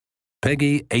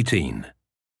Peggy 18.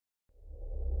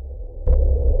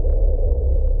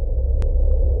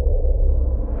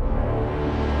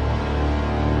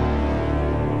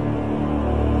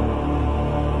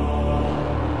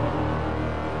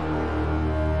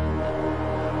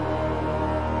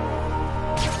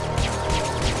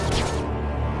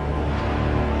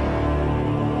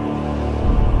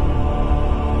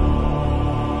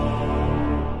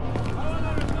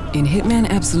 In Hitman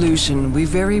Absolution, we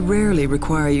very rarely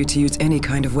require you to use any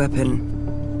kind of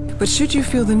weapon. But should you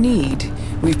feel the need,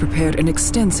 we've prepared an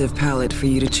extensive palette for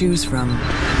you to choose from.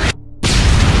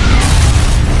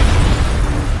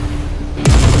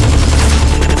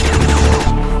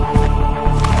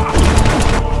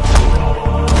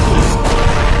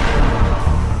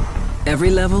 Every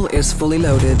level is fully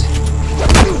loaded.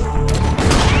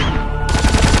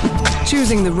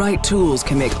 Choosing the right tools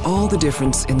can make all the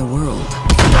difference in the world.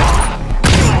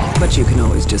 But you can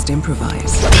always just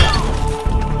improvise.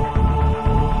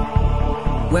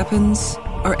 Weapons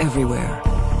are everywhere.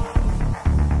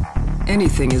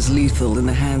 Anything is lethal in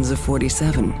the hands of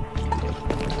 47.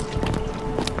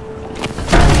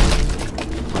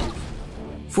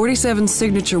 47's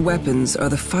signature weapons are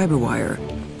the fiber wire,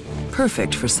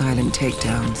 perfect for silent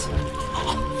takedowns.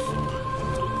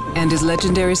 And his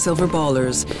legendary silver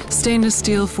ballers, stainless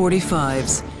steel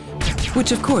 45s,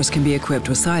 which of course can be equipped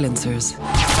with silencers.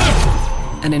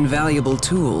 An invaluable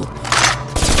tool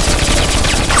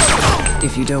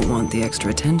if you don't want the extra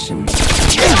attention.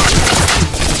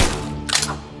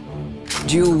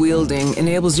 Dual wielding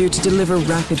enables you to deliver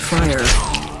rapid fire,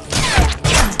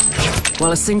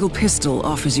 while a single pistol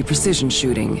offers you precision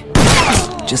shooting.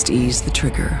 Just ease the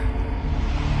trigger.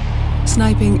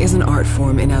 Sniping is an art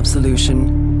form in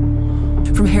Absolution.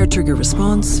 From hair trigger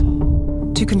response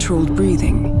to controlled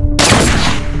breathing,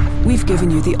 we've given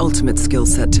you the ultimate skill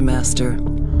set to master.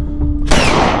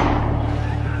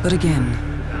 But again,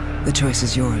 the choice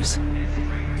is yours.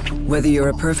 Whether you're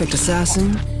a perfect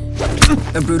assassin,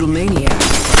 a brutal maniac,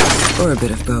 or a bit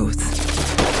of both,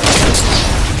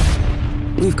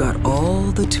 we've got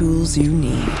all the tools you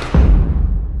need.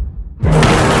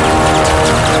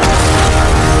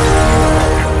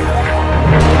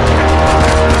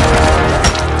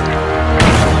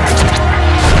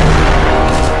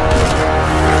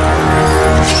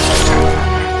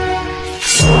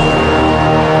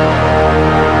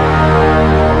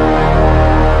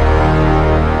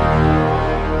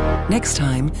 Next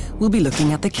time, we'll be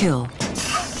looking at the kill.